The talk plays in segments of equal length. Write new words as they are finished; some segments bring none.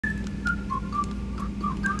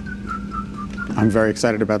I'm very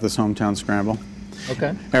excited about this Hometown Scramble.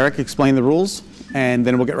 Okay. Eric, explain the rules, and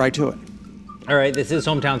then we'll get right to it. All right, this is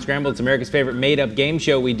Hometown Scramble. It's America's favorite made-up game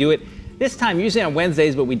show. We do it this time usually on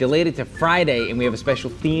Wednesdays, but we delayed it to Friday, and we have a special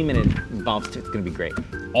theme, and it involves, it's going to be great.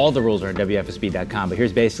 All the rules are on WFSB.com, but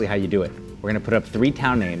here's basically how you do it. We're going to put up 3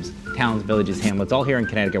 town names, towns, villages, hamlets, all here in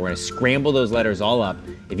Connecticut. We're going to scramble those letters all up.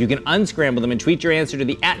 If you can unscramble them and tweet your answer to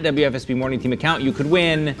the @WFSB Morning Team account, you could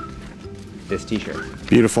win this t-shirt.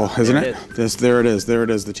 Beautiful, isn't it? There it is,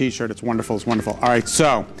 the t-shirt. It's wonderful, it's wonderful. All right,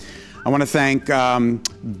 so I want to thank John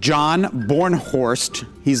Bornhorst.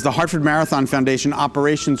 He's the Hartford Marathon Foundation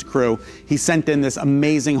operations crew. He sent in this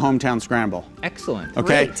amazing Hometown Scramble. Excellent.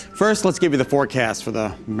 Okay, Great. First let's give you the forecast for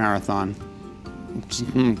the marathon.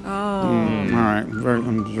 All right,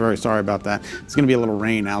 I'm very sorry about that. It's going to be a little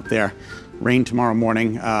rain out there. Rain tomorrow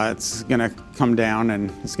morning. It's going to come down,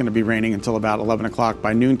 and it's going to be raining until about 11 o'clock.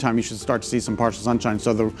 By noontime, you should start to see some partial sunshine.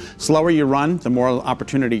 So the slower you run, the more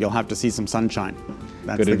opportunity you'll have to see some sunshine.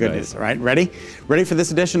 That's the good news. All right, ready? Ready for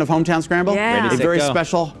this edition of Hometown Scramble? Yeah. Ready, A very set, go.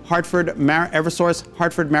 special Eversource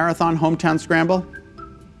Hartford Marathon Hometown Scramble.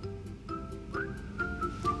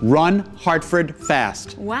 Run Hartford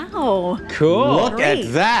fast. Wow. Cool. Look Great.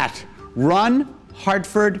 at that. Run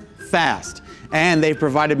Hartford fast. And they've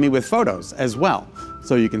provided me with photos as well.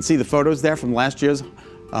 So you can see the photos there from last year's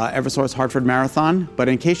Eversource Hartford Marathon. But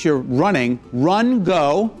in case you're running, run,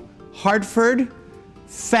 go, Hartford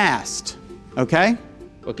fast. Okay?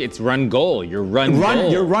 Okay, it's run goal. Your run goal.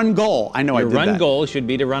 Your run goal. I know I did that. Your run goal should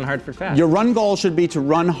be to run Hartford fast. Your run goal should be to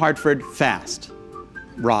run Hartford fast.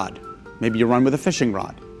 Rod. Maybe you run with a fishing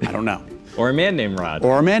rod. I don't know. Or a man named Rod.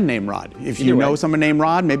 Or a man named Rod. If you Either know way. someone named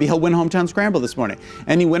Rod, maybe he'll win Hometown Scramble this morning.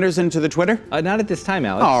 Any winners into the Twitter? Not at this time,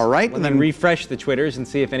 Alex. All right, Let me then- refresh the Twitters and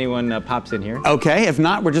see if anyone pops in here. Okay, if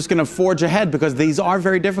not, we're just going to forge ahead because these are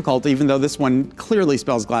very difficult, even though this one clearly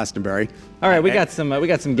spells Glastonbury. All right, we got some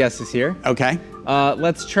guesses here. Okay.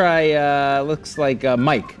 Let's try. Looks like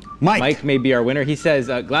Mike. Mike may be our winner. He says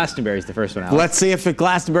Glastonbury is the first one, Alex. Let's see if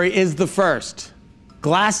Glastonbury is the first.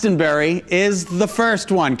 Glastonbury is the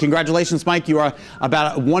first one. Congratulations, Mike. You are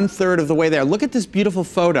about 1/3 of the way there. Look at this beautiful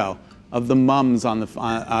photo of the mums on the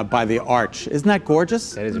by the arch. Isn't that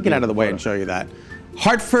gorgeous? That is a Get out of the way beautiful and show you that.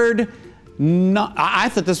 Hartford. No, I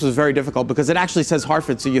thought this was very difficult because it actually says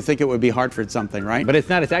Hartford, so you think it would be Hartford something, right? But it's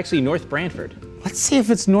not. It's actually North Branford. Let's see if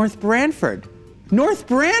it's North Branford. North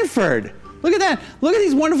Branford. Look at that. Look at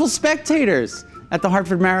these wonderful spectators at the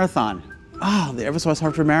Hartford Marathon. Oh, the Eversource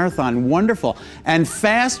Hartford Marathon. Wonderful. And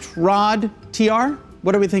Fast Rod TR?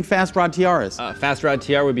 What do we think Fast Rod TR is? Fast Rod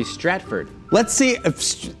TR would be Stratford. Let's see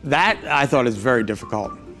if that I thought is very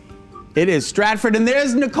difficult. It is Stratford, and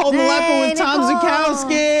there's Nicole Nalepa with Tom Nicole.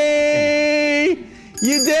 Zukowski.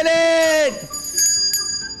 You did it!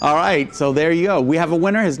 All right, so there you go. We have a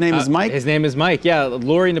winner. His name is Mike. His name is Mike. Yeah,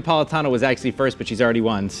 Lori Napolitano was actually first, but she's already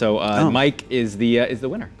won. So Mike is the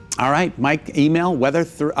winner. All right, Mike, email weather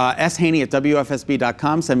through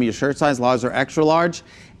shaney@wfsb.com. Send me your shirt size, large or extra large,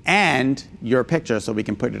 and your picture so we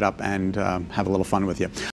can put it up and have a little fun with you.